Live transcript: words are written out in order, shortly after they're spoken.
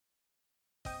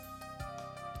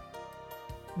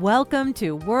Welcome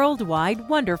to Worldwide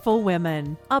Wonderful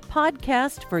Women, a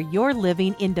podcast for your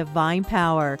living in divine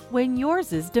power when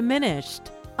yours is diminished.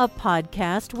 A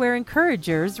podcast where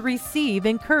encouragers receive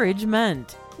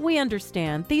encouragement. We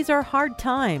understand these are hard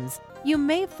times. You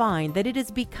may find that it is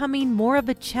becoming more of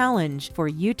a challenge for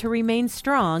you to remain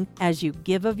strong as you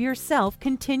give of yourself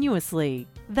continuously.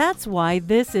 That's why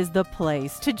this is the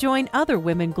place to join other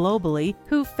women globally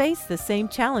who face the same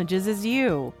challenges as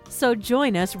you. So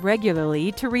join us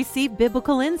regularly to receive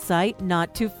biblical insight,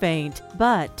 not to faint,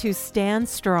 but to stand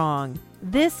strong.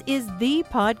 This is the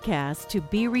podcast to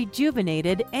be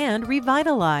rejuvenated and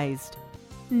revitalized.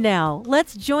 Now,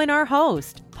 let's join our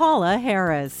host, Paula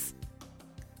Harris.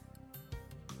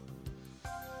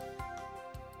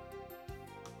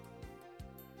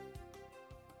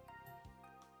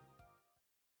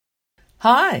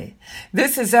 Hi,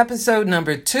 this is episode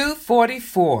number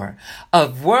 244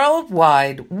 of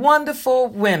Worldwide Wonderful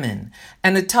Women,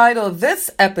 and the title of this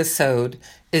episode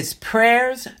is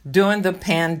Prayers During the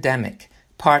Pandemic,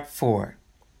 Part 4.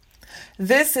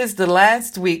 This is the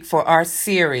last week for our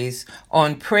series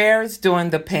on prayers during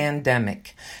the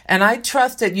pandemic, and I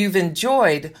trust that you've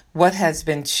enjoyed what has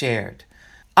been shared.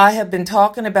 I have been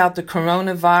talking about the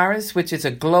coronavirus, which is a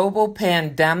global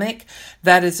pandemic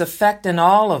that is affecting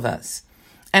all of us,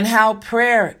 and how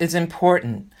prayer is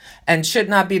important and should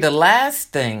not be the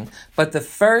last thing, but the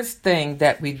first thing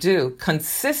that we do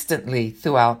consistently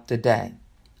throughout the day.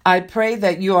 I pray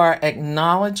that you are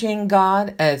acknowledging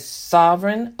God as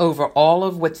sovereign over all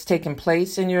of what's taken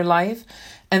place in your life,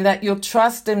 and that you'll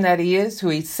trust Him that He is who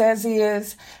He says He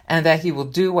is, and that He will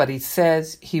do what He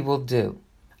says He will do.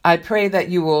 I pray that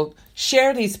you will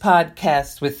share these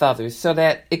podcasts with others so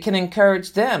that it can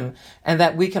encourage them and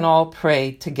that we can all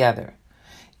pray together.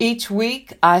 Each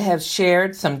week, I have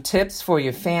shared some tips for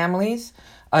your families,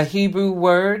 a Hebrew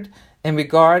word in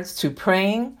regards to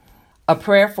praying, a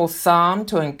prayerful psalm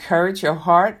to encourage your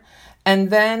heart,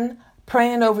 and then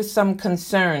praying over some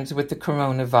concerns with the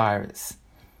coronavirus.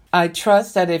 I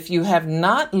trust that if you have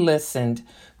not listened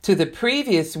to the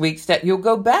previous weeks, that you'll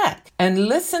go back and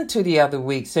listen to the other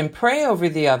weeks and pray over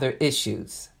the other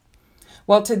issues.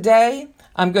 Well, today,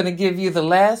 I'm going to give you the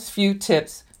last few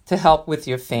tips to help with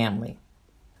your family.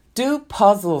 Do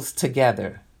puzzles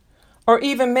together, or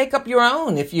even make up your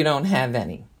own if you don't have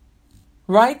any.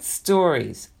 Write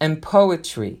stories and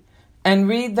poetry and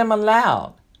read them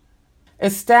aloud.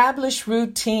 Establish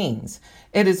routines.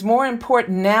 It is more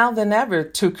important now than ever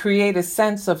to create a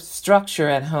sense of structure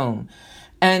at home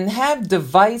and have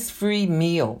device-free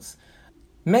meals.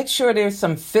 Make sure there's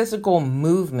some physical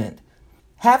movement.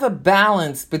 Have a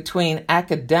balance between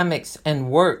academics and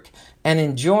work and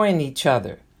enjoying each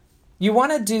other. You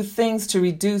want to do things to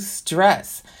reduce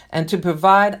stress and to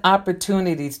provide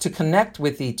opportunities to connect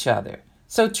with each other.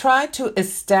 So try to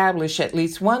establish at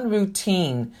least one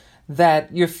routine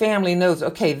that your family knows,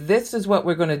 okay, this is what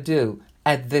we're going to do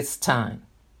at this time.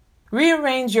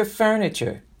 Rearrange your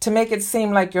furniture to make it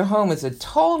seem like your home is a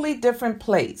totally different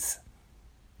place.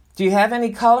 Do you have any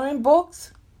coloring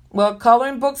books? Well,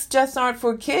 coloring books just aren't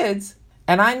for kids.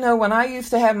 And I know when I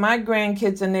used to have my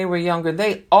grandkids and they were younger,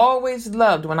 they always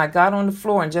loved when I got on the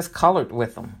floor and just colored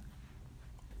with them.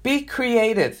 Be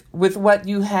creative with what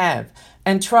you have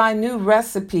and try new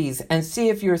recipes and see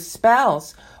if your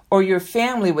spouse or your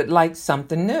family would like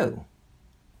something new.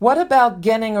 What about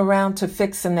getting around to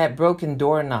fixing that broken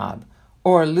doorknob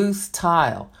or a loose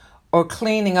tile or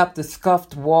cleaning up the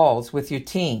scuffed walls with your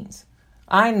teens?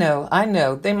 I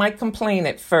know, they might complain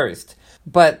at first,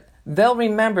 but they'll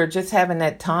remember just having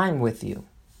that time with you.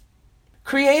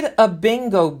 Create a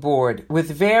bingo board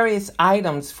with various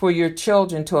items for your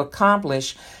children to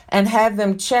accomplish and have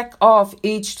them check off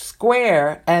each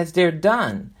square as they're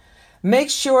done.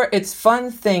 Make sure it's fun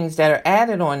things that are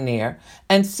added on there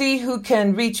and see who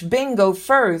can reach bingo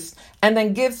first and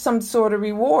then give some sort of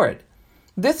reward.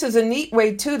 This is a neat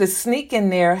way, too, to sneak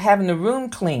in there having the room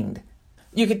cleaned.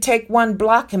 You could take one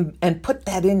block and put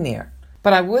that in there.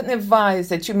 But I wouldn't advise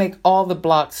that you make all the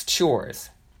blocks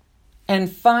chores.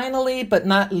 And finally, but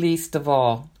not least of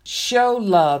all, show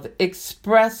love,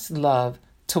 express love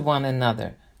to one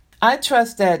another. I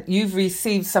trust that you've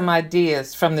received some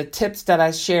ideas from the tips that I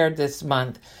shared this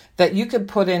month that you could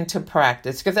put into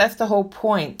practice, because that's the whole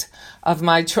point of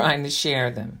my trying to share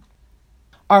them.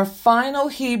 Our final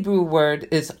Hebrew word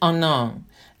is anon,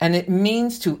 and it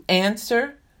means to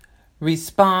answer,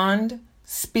 respond,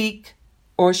 speak,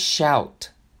 or shout.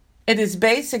 It is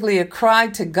basically a cry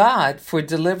to God for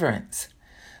deliverance.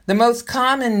 The most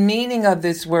common meaning of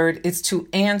this word is to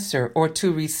answer or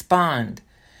to respond.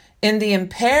 In the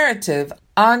imperative,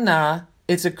 ana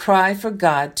It's a cry for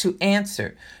God to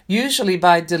answer, usually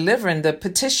by delivering the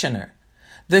petitioner.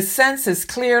 The sense is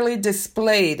clearly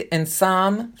displayed in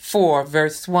Psalm 4,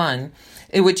 verse 1,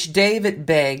 in which David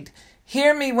begged,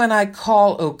 "Hear me when I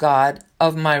call, O God,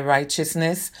 of my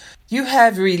righteousness. You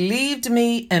have relieved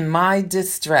me in my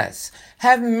distress.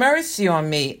 Have mercy on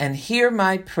me and hear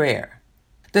my prayer."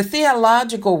 The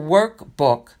Theological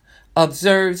Workbook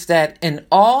observes that in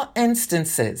all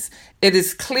instances, it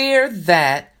is clear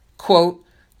that, quote,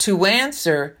 to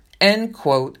answer, end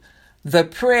quote, the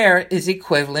prayer is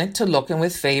equivalent to looking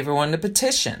with favor on the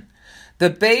petition.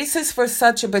 The basis for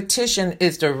such a petition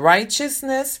is the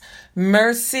righteousness,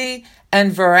 mercy,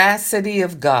 and veracity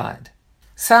of God.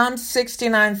 Psalm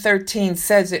 69:13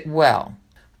 says it well.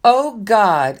 "O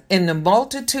God, in the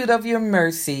multitude of your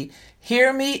mercy,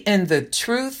 hear me in the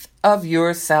truth of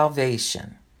your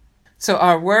salvation." So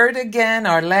our word again,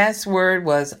 our last word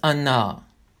was anah.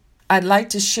 I'd like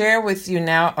to share with you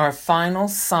now our final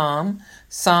psalm.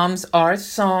 Psalms are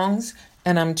songs,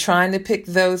 and I'm trying to pick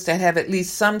those that have at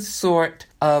least some sort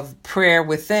of prayer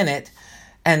within it.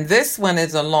 And this one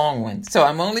is a long one, so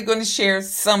I'm only going to share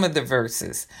some of the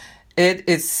verses. It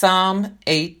is Psalm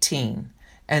 18,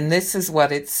 and this is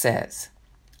what it says.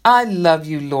 "I love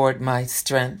you, Lord, my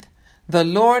strength. The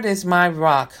Lord is my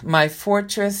rock, my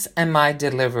fortress, and my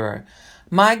deliverer.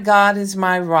 My God is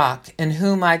my rock, in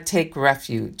whom I take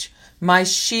refuge, my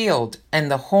shield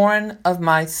and the horn of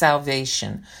my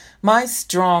salvation, my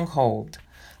stronghold.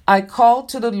 I called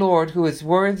to the Lord, who is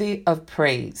worthy of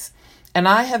praise, and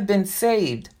I have been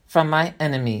saved from my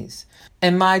enemies.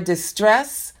 In my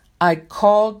distress, I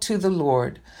called to the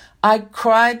Lord. I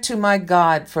cried to my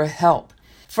God for help.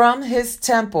 From his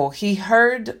temple he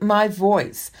heard my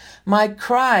voice. My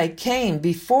cry came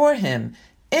before him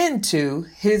into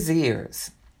his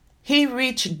ears. He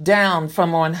reached down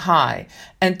from on high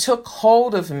and took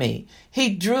hold of me. He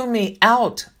drew me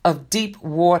out of deep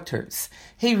waters.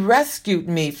 He rescued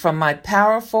me from my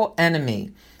powerful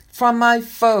enemy, from my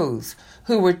foes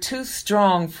who were too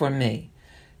strong for me.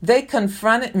 They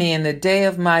confronted me in the day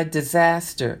of my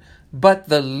disaster, but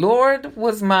the Lord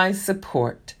was my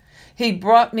support. He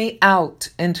brought me out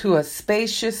into a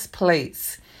spacious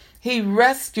place. He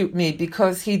rescued me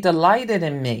because he delighted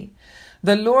in me.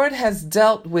 The Lord has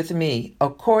dealt with me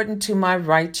according to my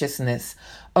righteousness,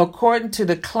 according to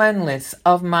the cleanness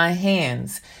of my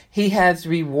hands. He has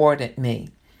rewarded me.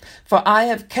 For I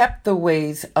have kept the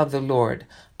ways of the Lord.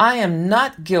 I am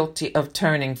not guilty of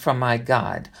turning from my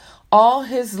God. All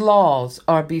his laws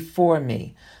are before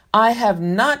me. I have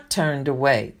not turned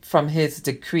away from his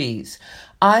decrees.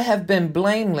 I have been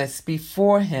blameless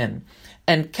before him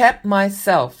and kept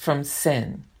myself from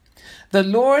sin. The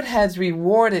Lord has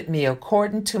rewarded me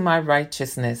according to my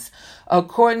righteousness,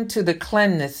 according to the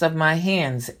cleanness of my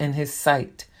hands in his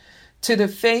sight. To the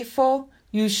faithful,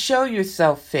 you show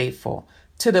yourself faithful.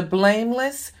 To the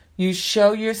blameless, you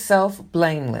show yourself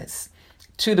blameless.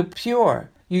 To the pure,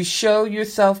 you show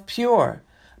yourself pure.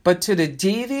 But to the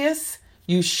devious,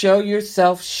 you show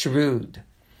yourself shrewd.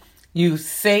 You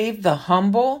save the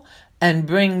humble and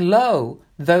bring low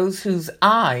those whose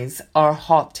eyes are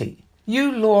haughty.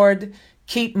 You, Lord,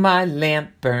 keep my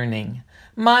lamp burning.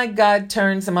 My God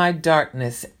turns my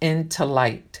darkness into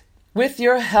light. With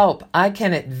your help, I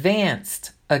can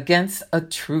advance against a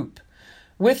troop.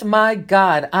 With my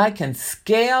God, I can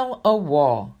scale a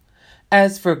wall.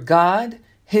 As for God,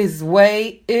 his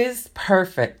way is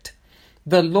perfect.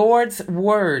 The Lord's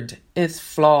word is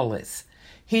flawless.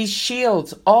 He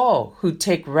shields all who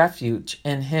take refuge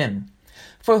in him.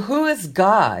 For who is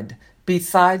God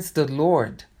besides the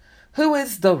Lord? Who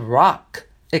is the rock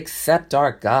except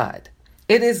our God?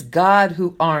 It is God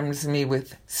who arms me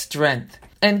with strength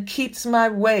and keeps my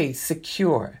way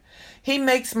secure. He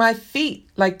makes my feet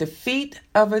like the feet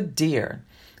of a deer.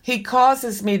 He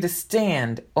causes me to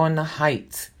stand on the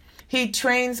heights. He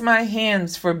trains my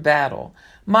hands for battle.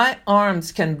 My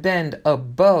arms can bend a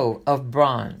bow of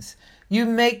bronze. You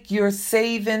make your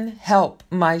saving help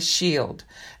my shield,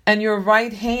 and your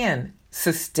right hand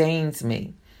sustains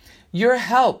me. Your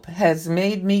help has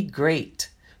made me great.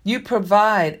 You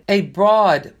provide a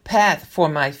broad path for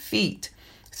my feet,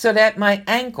 so that my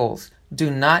ankles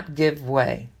do not give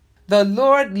way. The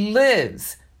Lord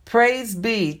lives. Praise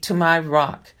be to my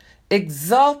rock.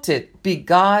 Exalted be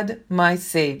God, my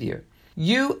Savior.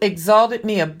 You exalted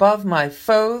me above my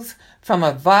foes. From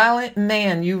a violent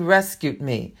man you rescued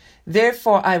me.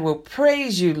 Therefore I will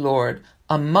praise you, Lord,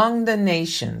 among the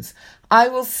nations. I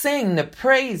will sing the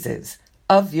praises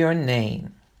of your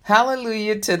name.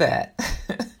 Hallelujah to that.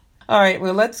 All right,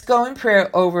 well, let's go in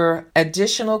prayer over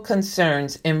additional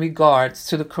concerns in regards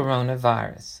to the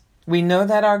coronavirus. We know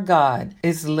that our God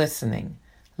is listening.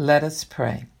 Let us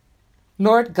pray.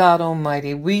 Lord God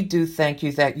Almighty, we do thank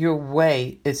you that your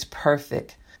way is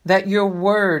perfect, that your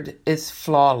word is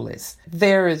flawless.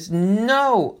 There is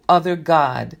no other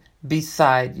God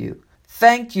beside you.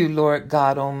 Thank you, Lord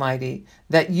God Almighty,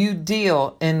 that you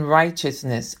deal in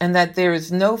righteousness and that there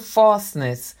is no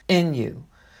falseness in you.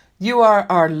 You are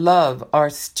our love,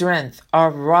 our strength, our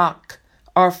rock,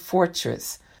 our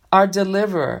fortress, our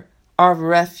deliverer, our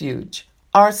refuge,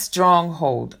 our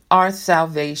stronghold, our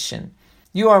salvation.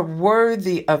 You are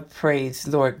worthy of praise,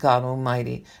 Lord God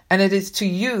Almighty, and it is to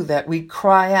you that we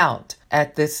cry out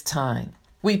at this time.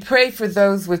 We pray for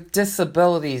those with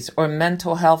disabilities or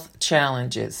mental health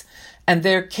challenges and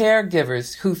their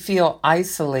caregivers who feel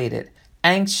isolated,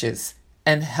 anxious,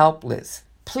 and helpless.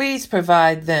 Please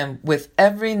provide them with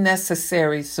every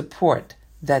necessary support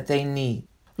that they need.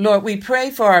 Lord, we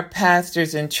pray for our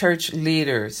pastors and church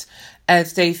leaders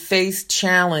as they face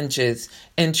challenges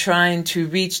in trying to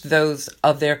reach those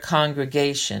of their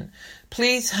congregation.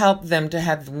 Please help them to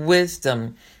have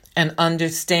wisdom and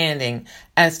understanding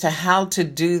as to how to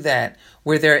do that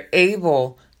where they're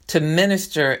able to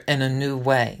minister in a new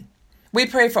way. We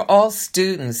pray for all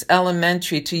students,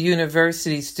 elementary to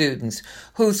university students,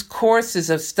 whose courses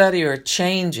of study are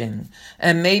changing,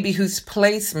 and maybe whose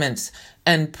placements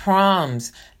and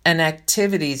proms and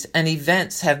activities and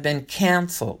events have been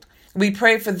canceled. We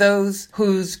pray for those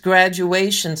whose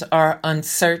graduations are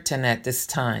uncertain at this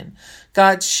time.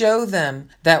 God, show them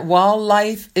that while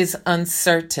life is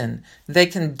uncertain, they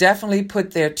can definitely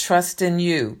put their trust in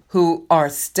you, who are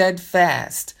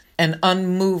steadfast and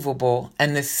unmovable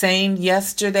and the same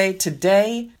yesterday,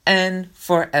 today, and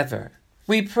forever.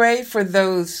 We pray for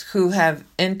those who have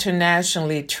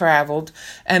internationally traveled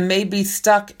and may be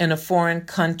stuck in a foreign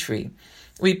country.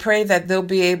 We pray that they'll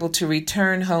be able to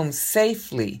return home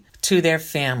safely to their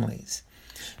families.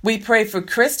 We pray for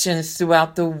Christians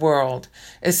throughout the world,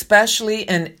 especially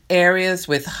in areas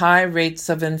with high rates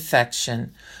of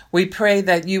infection. We pray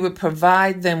that you would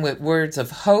provide them with words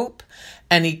of hope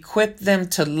and equip them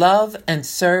to love and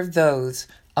serve those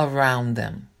around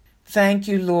them. Thank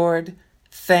you, Lord.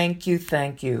 Thank you,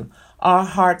 thank you. Our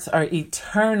hearts are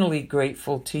eternally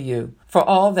grateful to you for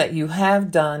all that you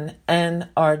have done and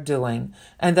are doing,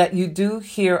 and that you do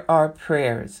hear our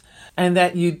prayers, and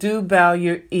that you do bow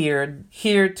your ear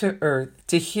here to earth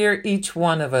to hear each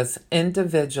one of us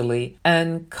individually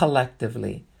and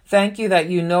collectively. Thank you that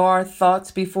you know our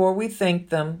thoughts before we think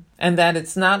them, and that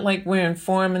it's not like we're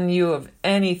informing you of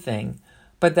anything,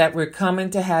 but that we're coming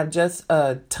to have just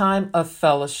a time of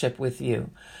fellowship with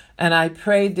you. And I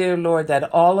pray, dear Lord,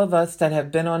 that all of us that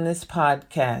have been on this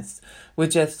podcast would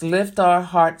just lift our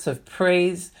hearts of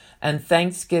praise and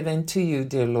thanksgiving to you,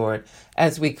 dear Lord,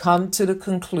 as we come to the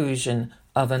conclusion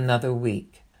of another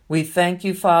week. We thank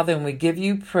you, Father, and we give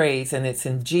you praise, and it's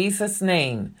in Jesus'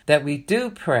 name that we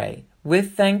do pray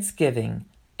with thanksgiving.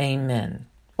 Amen.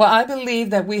 Well, I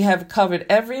believe that we have covered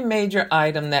every major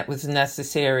item that was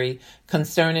necessary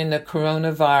concerning the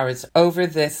coronavirus over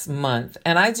this month,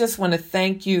 and I just want to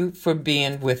thank you for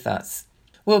being with us.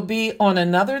 We'll be on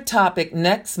another topic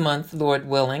next month, Lord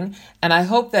willing, and I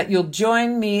hope that you'll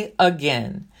join me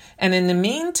again. And in the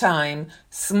meantime,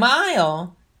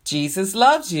 smile. Jesus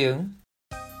loves you.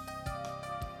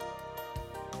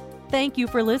 Thank you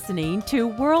for listening to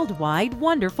Worldwide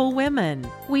Wonderful Women.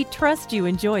 We trust you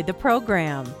enjoyed the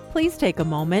program. Please take a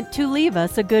moment to leave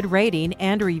us a good rating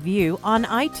and review on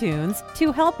iTunes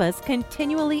to help us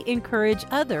continually encourage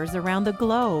others around the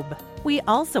globe. We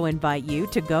also invite you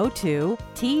to go to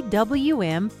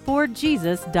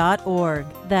twmforjesus.org.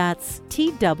 That's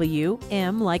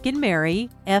TWM like in Mary,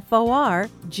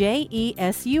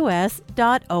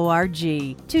 FORJESUS.org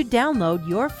to download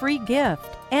your free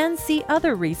gift and see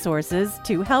other resources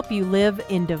to help you live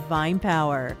in divine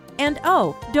power. And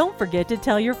oh, don't forget to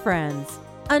tell your friends.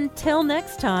 Until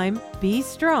next time, be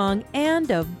strong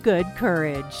and of good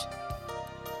courage.